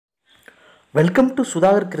Welcome to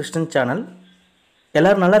Sudhakar Krishnan channel.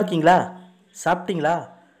 எல்லோரும் நல்லா இருக்கீங்களா? சாப்பிட்டீங்களா?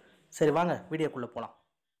 சரி வாங்க வீடியோக்குள்ளே போகலாம்.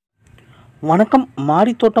 வணக்கம்.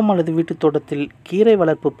 மாடி தோட்டம் அல்லது வீட்டு தோட்டத்தில் கீரை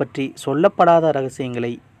வளர்ப்பு பற்றி சொல்லப்படாத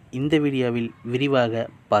ரகசியங்களை இந்த வீடியோவில் விரிவாக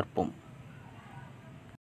பார்ப்போம்.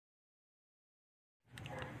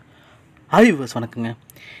 வியூவர்ஸ் வணக்கங்க.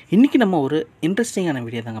 இன்றைக்கி நம்ம ஒரு இன்ட்ரெஸ்டிங்கான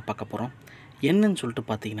வீடியோ தாங்க பார்க்க போகிறோம். என்னன்னு சொல்லிட்டு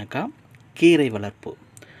பார்த்தீங்கன்னாக்கா கீரை வளர்ப்பு.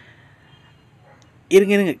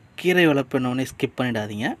 இருங்க கீரை வளர்ப்புனோடனே ஸ்கிப்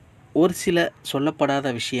பண்ணிடாதீங்க. ஒரு சில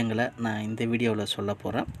சொல்லப்படாத விஷயங்களை நான் இந்த வீடியோவில் சொல்ல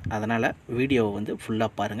போகிறேன். அதனால் வீடியோவை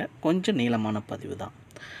ஃபுல்லாக பாருங்கள். கொஞ்சம் நீளமான பதிவு தான்.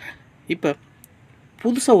 இப்போ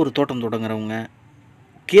புதுசாக ஒரு தோட்டம் தொடங்குறவங்க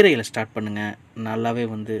கீரைகளை ஸ்டார்ட் பண்ணுங்கள், நல்லாவே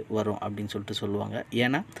வரும் அப்படின்னு சொல்லிட்டு சொல்லுவாங்க.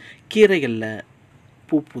 ஏன்னா கீரைகளில்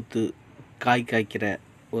பூ பூத்து காய் காய்க்கிற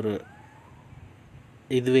ஒரு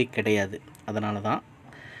இதுவே கிடையாது. அதனால தான்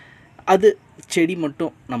அது செடி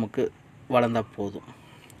மட்டும் நமக்கு வளர்ந்தால் போதும்.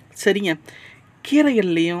 சரிங்க,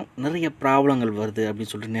 கீரைகள்லேயும் நிறைய ப்ராப்ளங்கள் வருது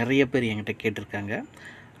அப்படின்னு சொல்லிட்டு நிறைய பேர் என்கிட்ட கேட்டிருக்காங்க.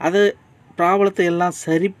 அது ப்ராப்ளத்தை எல்லாம்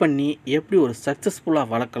சரி பண்ணி எப்படி ஒரு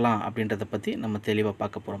சக்ஸஸ்ஃபுல்லாக வளர்க்கலாம் அப்படின்றத பற்றி நம்ம தெளிவாக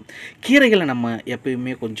பார்க்க போகிறோம். கீரைகளை நம்ம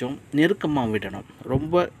எப்பயுமே கொஞ்சம் நெருக்கமாக விடணும்,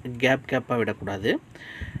 ரொம்ப கேப்பாக விடக்கூடாது.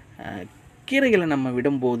 கீரைகளை நம்ம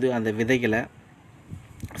விடும்போது அந்த விதைகளை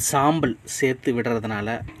சாம்பல் சேர்த்து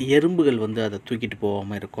விடுறதுனால எறும்புகள் அதை தூக்கிட்டு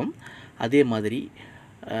போகாமல் இருக்கும். அதே மாதிரி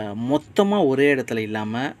மொத்தமாக ஒரே இடத்துல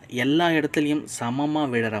இல்லாமல் எல்லா இடத்துலையும் சமமாக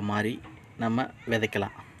விடுற மாதிரி நம்ம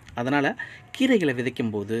விதைக்கலாம். அதனால் கீரைகளை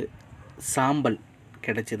விதைக்கும்போது சாம்பல்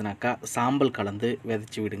கிடச்சிதுனாக்கா சாம்பல் கலந்து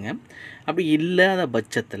விதைச்சி விடுங்க. அப்படி இல்லாத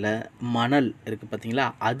பட்சத்தில் மணல் இருக்குது பார்த்திங்களா,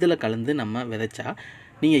 அதில் கலந்து நம்ம விதைச்சா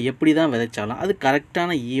நீங்கள் எப்படி தான் விதைச்சாலும் அது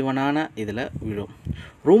கரெக்டான ஈவனான இதில் விடும்.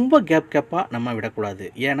 ரொம்ப கேப்பாக நம்ம விடக்கூடாது.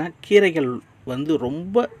 ஏன்னா கீரைகள்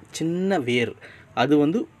ரொம்ப சின்ன வேர், அது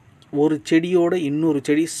ஒரு செடியோட இன்னொரு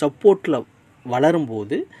செடி சப்போர்ட்டில்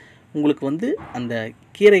வளரும்போது உங்களுக்கு அந்த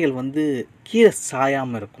கீரைகள் கீரை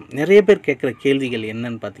சாயாமல் இருக்கும். நிறைய பேர் கேட்குற கேள்விகள்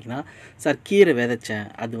என்னன்னு பார்த்தீங்கன்னா, சார் கீரை விதைச்சேன்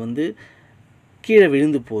அது கீழே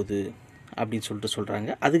விழுந்து போகுது அப்படின்னு சொல்லிட்டு சொல்கிறாங்க.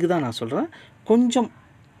 அதுக்கு தான் நான் சொல்கிறேன், கொஞ்சம்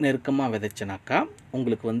நெருக்கமாக விதைச்சனாக்கா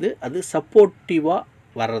உங்களுக்கு அது சப்போர்ட்டிவாக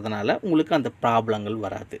வர்றதுனால உங்களுக்கு அந்த ப்ராப்ளங்கள்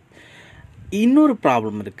வராது. இன்னொரு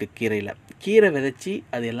ப்ராப்ளம் இருக்குது கீரையில். கீரை விதைச்சி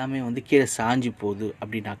அது எல்லாமே கீரை சாஞ்சி போகுது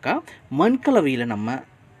அப்படின்னாக்கா மண்கலவையில் நம்ம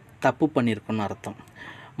தப்பு பண்ணியிருக்கோன்னு அர்த்தம்.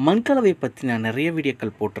 மண்கலவை பற்றி நான் நிறைய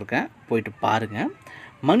வீடியோக்கள் போட்டிருக்கேன், போயிட்டு பாருங்கள்.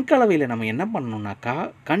 மண்கலவையில் நம்ம என்ன பண்ணணுன்னாக்கா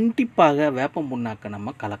கண்டிப்பாக வேப்பம் புண்ணாக்கை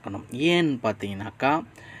நம்ம கலக்கணும். ஏன்னு பார்த்தீங்கன்னாக்கா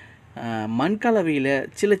மண்கலவையில்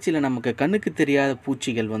சில நமக்கு கண்ணுக்கு தெரியாத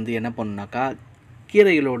பூச்சிகள் என்ன பண்ணுனாக்கா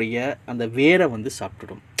கீரைகளுடைய அந்த வேரை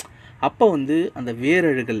சாப்பிட்டுடும். அப்போ அந்த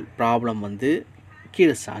வேரழுகல் ப்ராப்ளம்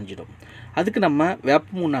கீழே சாஞ்சிடும். அதுக்கு நம்ம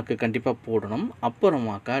வேப்ப புண்ணாக்கு கண்டிப்பாக போடணும்.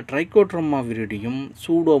 அப்புறமாக்கா ட்ரைகோட்ரோமா விரிடியும்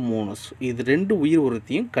சூடோமோனஸ் இது 2 உயிர்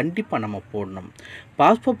உரத்தையும் கண்டிப்பாக நம்ம போடணும்.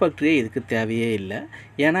 பாஸ்போபாக்டீரியா இதுக்கு தேவையே இல்லை,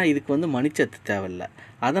 ஏன்னா இதுக்கு மணிச்சத்து தேவையில்லை.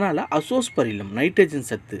 அதனால் அசோஸ்பரிலம் நைட்ரஜன்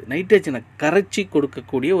சத்து, நைட்ரஜனை கரைச்சி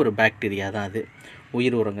கொடுக்கக்கூடிய ஒரு பாக்டீரியா தான் அது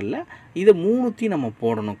உயிர் உரங்களில். இதை 3த்தையும் நம்ம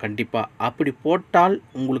போடணும் கண்டிப்பாக. அப்படி போட்டால்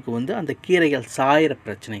உங்களுக்கு அந்த கீரைகள் சாயிற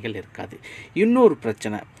பிரச்சனைகள் இருக்காது. இன்னொரு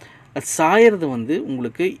பிரச்சனை, சாயறது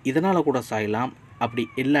உங்களுக்கு இதனால் கூட சாயலாம். அப்படி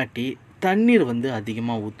இல்லாட்டி தண்ணீர்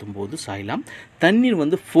அதிகமாக ஊற்றும்போது சாயலாம்.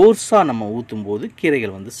 தண்ணீர் ஃபோர்ஸாக நம்ம ஊற்றும்போது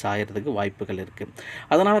கீரைகள் சாயறதுக்கு வாய்ப்புகள் இருக்குது.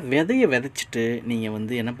 அதனால் விதையை விதைச்சிட்டு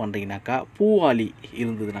நீங்கள் என்ன பண்ணுறீங்கனாக்கா பூவாளி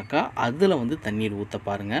இருந்ததுனாக்கா அதில் தண்ணீர் ஊற்ற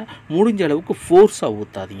பாருங்கள். முடிஞ்ச அளவுக்கு ஃபோர்ஸாக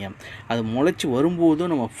ஊற்றாதீங்க. அது முளைச்சி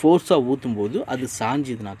வரும்போதும் நம்ம ஃபோர்ஸாக ஊற்றும்போது அது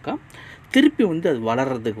சாஞ்சிதுனாக்கா திருப்பி அது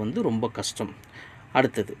வளர்கிறதுக்கு ரொம்ப கஷ்டம்.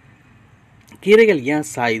 அடுத்தது கீரைகள் ஏன்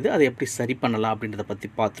சாயுது, அதை எப்படி சரி பண்ணலாம் அப்படின்றத பற்றி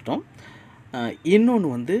பார்த்துட்டோம்.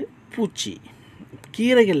 இன்னொன்று பூச்சி.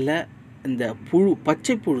 கீரைகளில் இந்த புழு,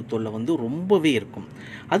 பச்சை புழு தொல்லை ரொம்பவே இருக்கும்.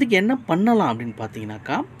 அதுக்கு என்ன பண்ணலாம் அப்படின்னு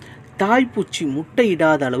பார்த்தீங்கன்னாக்கா தாய்ப்பூச்சி முட்டை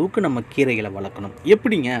இடாத அளவுக்கு நம்ம கீரைகளை வளர்க்கணும்.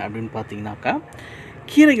 எப்படிங்க அப்படின்னு பார்த்தீங்கன்னாக்கா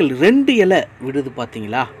கீரைகள் 2 இலை விடுது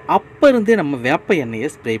பார்த்தீங்களா, அப்போ இருந்தே நம்ம வேப்ப எண்ணெயை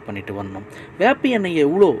ஸ்ப்ரே பண்ணிட்டு வரணும். வேப்ப எண்ணெயை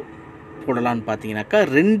எவ்வளோ போடலான்னு பார்த்தீங்கன்னாக்கா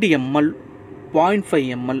 2 ml 0.5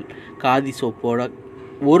 ml காதி சோப்போட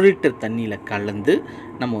 1 லிட்டர் தண்ணியில் கலந்து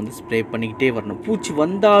நம்ம ஸ்ப்ரே பண்ணிக்கிட்டே வரணும். பூச்சி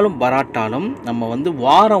வந்தாலும் வராட்டாலும் நம்ம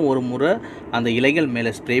வாரம் ஒரு முறை அந்த இலைகள்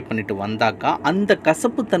மேலே ஸ்ப்ரே பண்ணிட்டு வந்தாக்கா அந்த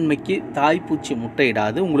கசப்பு தன்மைக்கு தாய்ப்பூச்சி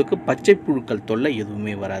முட்டையிடாது, உங்களுக்கு பச்சை புழுக்கள் தொல்லை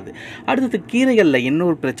எதுவுமே வராது. அடுத்தது கீரைகளில்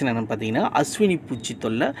இன்னொரு பிரச்சனை என்னென்னு பார்த்தீங்கன்னா அஸ்வினி பூச்சி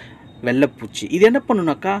தொல்லை, வெள்ளைப்பூச்சி. இது என்ன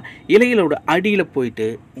பண்ணுனாக்கா இலைகளோட அடியில் போயிட்டு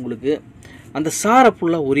உங்களுக்கு அந்த சாரை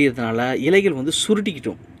ஃபுல்லாக உரியறதுனால இலைகள்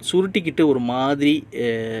சுருட்டிக்கிட்டு ஒரு மாதிரி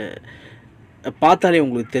பார்த்தாலே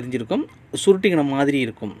உங்களுக்கு தெரிஞ்சிருக்கும், சுருட்டிக்கின மாதிரி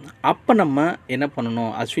இருக்கும். அப்போ நம்ம என்ன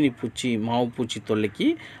பண்ணணும், அஸ்வினி பூச்சி மாவு பூச்சி தொல்லைக்கு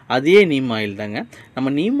அதே நீம் ஆயில் தாங்க.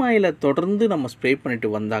 நம்ம நீம் ஆயிலை தொடர்ந்து நம்ம ஸ்ப்ரே பண்ணிட்டு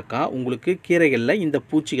வந்தாக்கா உங்களுக்கு கீரைகளில் இந்த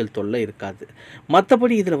பூச்சிகள் தொல்லை இருக்காது.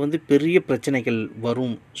 மற்றபடி இதில் வந்து பெரிய பிரச்சனைகள்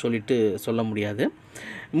வரும் சொல்லிட்டு சொல்ல முடியாது.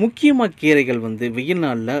 முக்கியமாக கீரைகள் வந்து வெயில்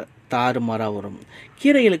நாளில் தாறுமாறாக வரும்.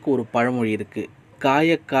 கீரைகளுக்கு ஒரு பழமொழி இருக்குது,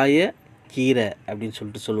 காய காய கீரை அப்படின்னு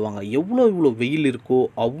சொல்லிட்டு சொல்லுவாங்க. எவ்வளோ வெயில் இருக்கோ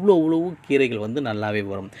அவ்வளவு கீரைகள் வந்து நல்லாவே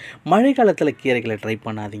வரும். மழை காலத்தில் கீரைகளை ட்ரை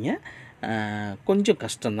பண்ணாதீங்க, கொஞ்சம்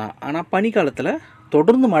கஷ்டம்தான். ஆனால் பனிக்காலத்தில்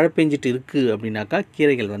தொடர்ந்து மழை பெஞ்சிட்டு இருக்குது அப்படின்னாக்கா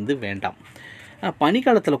கீரைகள் வந்து வேண்டாம்.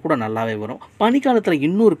 பனிக்காலத்தில் கூட நல்லாவே வரும். பனிக்காலத்தில்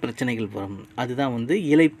இன்னொரு பிரச்சனைகள் வரும், அதுதான் வந்து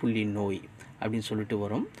இலைப்புள்ளி நோய் அப்படின்னு சொல்லிட்டு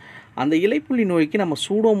வரும். அந்த இலைப்புள்ளி நோய்க்கு நம்ம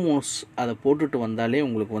சூடோமோனஸ் அதை போட்டுட்டு வந்தாலே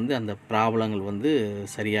உங்களுக்கு வந்து அந்த ப்ராப்ளங்கள் வந்து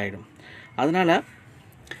சரியாயிடும். அதனால்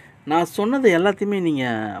நான் சொன்னது எல்லாத்தையுமே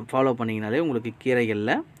நீங்கள் ஃபாலோ பண்ணிங்கனாலே உங்களுக்கு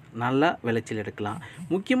கீரைகளில் நல்லா விளைச்சல் எடுக்கலாம்.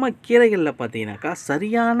 முக்கியமாக கீரைகளில் பார்த்தீங்கன்னாக்கா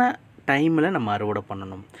சரியான டைமில் நம்ம அறுவடை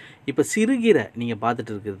பண்ணணும். இப்போ சிறுகீரை நீங்கள்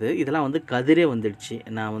பார்த்துட்டு இருக்கிறது இதெல்லாம் வந்து கதிரே வந்துடுச்சு.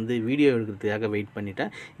 நான் வந்து வீடியோ எடுக்கிறதுக்காக வெயிட்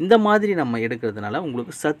பண்ணிட்டேன். இந்த மாதிரி நம்ம எடுக்கிறதுனால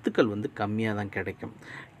உங்களுக்கு சத்துக்கள் வந்து கம்மியாக தான் கிடைக்கும்,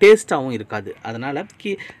 டேஸ்ட்டாகவும் இருக்காது. அதனால்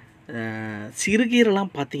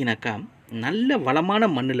சிறுகீரைலாம் பார்த்தீங்கன்னாக்கா நல்ல வளமான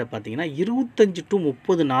மண்ணில் பார்த்தீங்கன்னா 25 to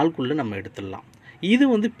 30 நாளுக்குள்ளே நம்ம எடுத்துடலாம். இது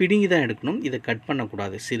வந்து பிடுங்கி தான் எடுக்கணும், இதை கட்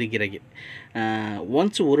பண்ணக்கூடாது. சிறுகீரைக்கு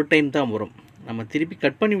ஒன்ஸ் ஒரு டைம் தான் வரும், நம்ம திருப்பி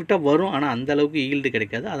கட் பண்ணி விட்டால் வரும், ஆனால் அந்தளவுக்கு ஈல்டு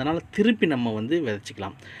கிடைக்காது. அதனால் திருப்பி நம்ம வந்து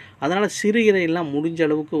விதைச்சிக்கலாம். அதனால் சிறுகீரையெல்லாம் முடிஞ்ச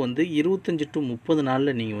அளவுக்கு வந்து 25 to 30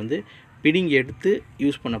 நாளில் நீங்கள் வந்து பிடுங்கி எடுத்து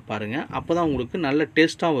யூஸ் பண்ண பாருங்கள். அப்போ தான் உங்களுக்கு நல்ல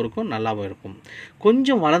டேஸ்ட்டாகவும் இருக்கும், நல்லாவும் இருக்கும்.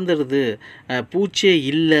 கொஞ்சம் வளர்ந்துருது, பூச்சியே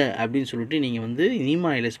இல்லை அப்படின்னு சொல்லிட்டு நீங்கள் வந்து நீம்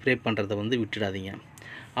ஆயிலை ஸ்ப்ரே பண்ணுறதை வந்து விட்டுடாதீங்க.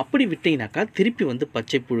 அப்படி விட்டிங்கனாக்கா திருப்பி வந்து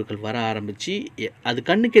பச்சை புழுக்கள் வர ஆரம்பித்து அது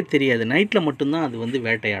கண்ணுக்கே தெரியாது. நைட்டில் மட்டும்தான் அது வந்து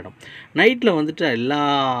வேட்டையாடும். நைட்டில் வந்துட்டு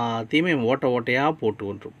எல்லாத்தையுமே ஓட்டையாக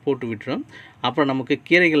போட்டு விட்டுரும். அப்புறம் நமக்கு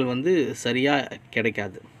கீரைகள் வந்து சரியாக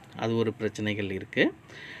கிடைக்காது. அது ஒரு பிரச்சனைகள் இருக்குது.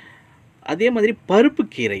 அதே மாதிரி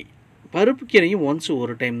பருப்பு கீரையும் ஒன்ஸ்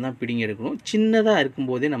ஒரு டைம் தான் பிடுங்கி எடுக்கணும். சின்னதாக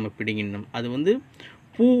இருக்கும்போதே நம்ம பிடுங்கிடணும். அது வந்து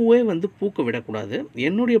பூவே வந்து பூக்க விடக்கூடாது.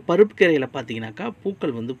 என்னுடைய பருப்பு கீரையில் பார்த்தீங்கன்னாக்கா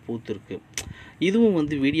பூக்கள் வந்து பூத்துருக்கு. இதுவும்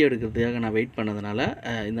வந்து வீடியோ எடுக்கிறதுக்காக நான் வெயிட் பண்ணதுனால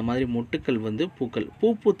இந்த மாதிரி மொட்டுக்கள் வந்து பூ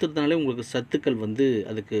பூத்துறதுனாலே உங்களுக்கு சத்துக்கள் வந்து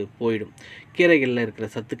அதுக்கு போயிடும், கீரைகளில் இருக்கிற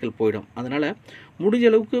சத்துக்கள் போயிடும். அதனால் முடிஞ்ச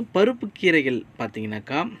அளவுக்கு பருப்பு கீரைகள்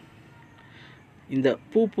பார்த்தீங்கன்னாக்கா இந்த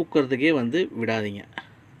பூ பூக்கிறதுக்கே வந்து விடாதீங்க.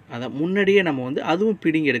 அதை முன்னாடியே நம்ம வந்து அதுவும்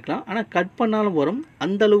பிடுங்கி எடுக்கலாம், ஆனால் கட் பண்ணாலும் வரும்,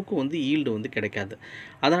 அந்தளவுக்கு வந்து ஈல்டு வந்து கிடைக்காது.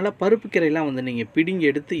 அதனால் பருப்பு கீரையெல்லாம் வந்து நீங்கள் பிடுங்கி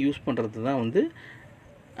எடுத்து யூஸ் பண்ணுறது தான் வந்து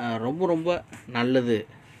ரொம்ப நல்லது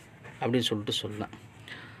அப்படின்னு சொல்லிட்டு சொல்லலாம்.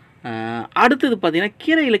 அடுத்தது பார்த்திங்கன்னா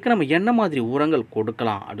கீரைகளுக்கு நம்ம என்ன மாதிரி உரங்கள்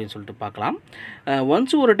கொடுக்கலாம் அப்படின்னு சொல்லிட்டு பார்க்கலாம்.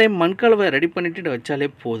 ஒன்ஸ் ஒரு டைம் மண்கலவை ரெடி பண்ணிட்டு வச்சாலே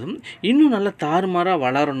போதும். இன்னும் நல்லா தாறுமாறாக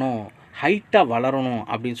வளரணும், ஹைட்டாக வளரணும்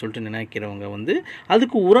அப்படின்னு சொல்லிட்டு நினைக்கிறவங்க வந்து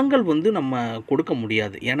அதுக்கு உரங்கள் வந்து நம்ம கொடுக்க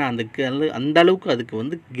முடியாது. ஏன்னா அந்த அளவுக்கு அதுக்கு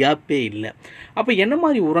வந்து கேப்பே இல்லை. அப்போ என்ன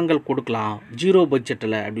மாதிரி உரங்கள் கொடுக்கலாம் ஜீரோ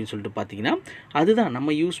பட்ஜெட்டில் அப்படின்னு சொல்லிட்டு பார்த்தீங்கன்னா அதுதான்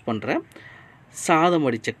நம்ம யூஸ் பண்ணுற சாதம்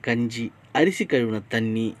வடித்த கஞ்சி, அரிசி கழுவின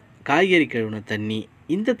தண்ணி, காய்கறி கழுவின தண்ணி,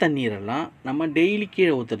 இந்த தண்ணீரெல்லாம் நம்ம டெய்லி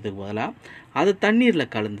கீழே ஊற்றுறதுக்கு பதிலாக அதை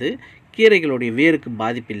தண்ணீரில் கலந்து கீரைகளுடைய வேருக்கு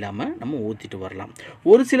பாதிப்பு இல்லாமல் நம்ம ஊற்றிட்டு வரலாம்.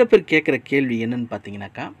 ஒரு சில பேர் கேட்குற கேள்வி என்னன்னு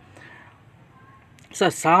பார்த்தீங்கன்னாக்கா,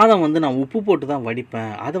 சார் சாதம் வந்து நான் உப்பு போட்டு தான்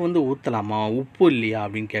வடிப்பேன், அதை வந்து ஊற்றலாமா, உப்பு இல்லையா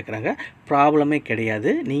அப்படின்னு கேட்குறாங்க. ப்ராப்ளமே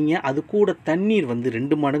கிடையாது. நீங்கள் அது கூட தண்ணீர் வந்து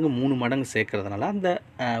 2 மடங்கு 3 மடங்கு சேர்க்கறதுனால அந்த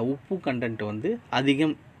உப்பு கண்டென்ட் வந்து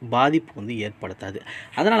அதிகம் பாதிப்பு வந்து ஏற்படுத்தாது.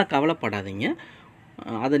 அதனால் கவலைப்படாதீங்க.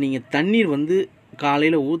 அதை நீங்கள் தண்ணீர் வந்து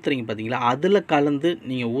காலையில் ஊற்றுறீங்க பார்த்தீங்களா, அதில் கலந்து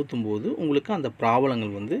நீங்கள் ஊற்றும்போது உங்களுக்கு அந்த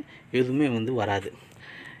ப்ராப்ளங்கள் வந்து எதுவுமே வந்து வராது.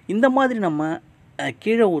 இந்த மாதிரி நம்ம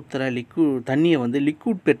கீழே ஊற்றுற தண்ணியை வந்து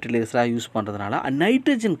லிக்விட் ஃபெர்டிலைசராக யூஸ் பண்ணுறதுனால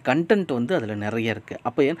நைட்ரஜன் கண்டென்ட் வந்து அதில் நிறைய இருக்குது.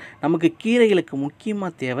 அப்போ நமக்கு கீரைகளுக்கு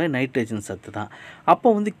முக்கியமாக தேவை நைட்ரஜன் சத்து தான். அப்போ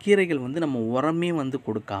வந்து கீரைகள் வந்து நம்ம உரமே வந்து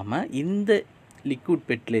கொடுக்காம இந்த லிக்விட்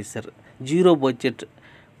ஃபெர்டிலைசர் ஜீரோ பட்ஜெட்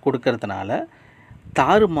கொடுக்கறதுனால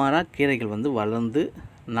தாறுமாறாக கீரைகள் வந்து வளர்ந்து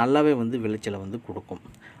நல்லாவே வந்து விளைச்சலை வந்து கொடுக்கும்.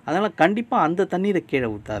 அதனால் கண்டிப்பாக அந்த தண்ணீரை கீழே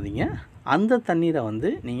ஊற்றாதீங்க. அந்த தண்ணீரை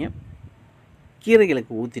வந்து நீங்கள்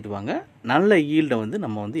கீரைகளுக்கு ஊற்றிட்டு வாங்க, நல்ல ஈல்டை வந்து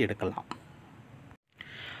நம்ம வந்து எடுக்கலாம்.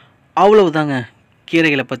 அவ்வளவுதாங்க,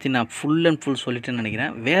 கீரைகளை பற்றி நான் ஃபுல் அண்ட் ஃபுல் சொல்லிட்டேன்னு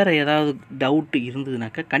நினைக்கிறேன். வேறு ஏதாவது டவுட்டு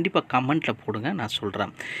இருந்ததுனாக்கா கண்டிப்பாக கமெண்ட்டில் போடுங்க, நான்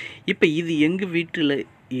சொல்கிறேன். இப்போ இது எங்கள் வீட்டில்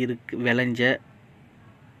விளைஞ்ச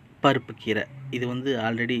பருப்பு கீரை. இது வந்து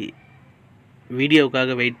ஆல்ரெடி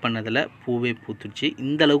வீடியோவுக்காக வெயிட் பண்ணதில் பூவே பூத்துடுச்சு.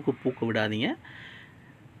 இந்த அளவுக்கு பூக்க விடாதீங்க.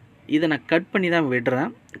 இதை நான் கட் பண்ணி தான்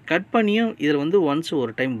விடுறேன். கட் பண்ணியும் இதில் வந்து ஒன்ஸ்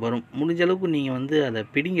ஒரு டைம் வரும். முடிஞ்ச அளவுக்கு நீங்கள் வந்து அதை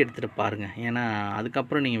பிடுங்கி எடுத்துகிட்டு பாருங்கள். ஏன்னா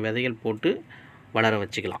அதுக்கப்புறம் நீங்கள் விதைகள் போட்டு வளர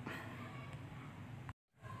வச்சுக்கலாம்.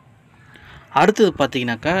 அடுத்தது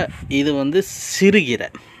பார்த்திங்கனாக்கா இது வந்து சிறுகீரை.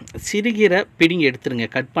 சிறுகீரை பிடுங்கி எடுத்துருங்க,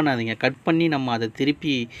 கட் பண்ணாதீங்க. கட் பண்ணி நம்ம அதை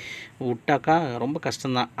திருப்பி விட்டாக்கா ரொம்ப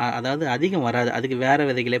கஷ்டம்தான். அதாவது அதிகம் வராது, அதுக்கு வேறு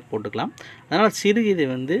விதைகளே போட்டுக்கலாம். அதனால் சிறுகீரை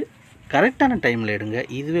வந்து கரெக்டான டைமில் எடுங்க.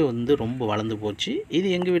 இதுவே வந்து ரொம்ப வளர்ந்து போச்சு. இது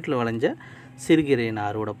எங்கள் வீட்டில் விளைஞ்ச சிறுகீரையை நான்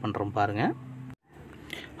அறுவடை பண்ணுறோம் பாருங்கள்.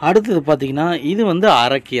 அடுத்தது பார்த்திங்கன்னா இது வந்து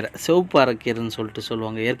அரைக்கீரை, சிவப்பு அரைக்கீரைன்னு சொல்லிட்டு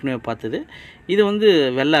சொல்லுவாங்க. ஏற்கனவே பார்த்தது. இது வந்து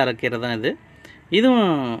வெள்ளை அரைக்கீரை தான் இது.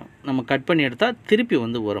 இதுவும் நம்ம கட் பண்ணி எடுத்தால் திருப்பி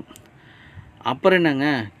வந்து வரும். அப்புறம் என்னங்க,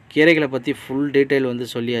 கீரைகளை பற்றி ஃபுல் டீட்டெயில் வந்து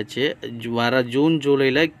சொல்லியாச்சு. வர ஜூன்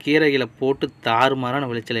ஜூலையில் கீரைகளை போட்டு தாறுமாறான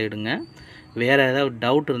விளைச்சலை எடுங்க. வேறு ஏதாவது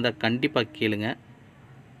டவுட் இருந்தால் கண்டிப்பாக கேளுங்க,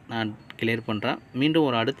 நான் கிளியர் பண்ணுறேன். மீண்டும்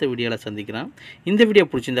ஒரு அடுத்த வீடியோவில் சந்திக்கிறேன். இந்த வீடியோ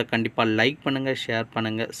பிடிச்சிருந்தால் கண்டிப்பாக லைக் பண்ணுங்கள், ஷேர்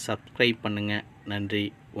பண்ணுங்கள், சப்ஸ்கிரைப் பண்ணுங்கள். நன்றி,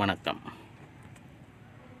 வணக்கம்.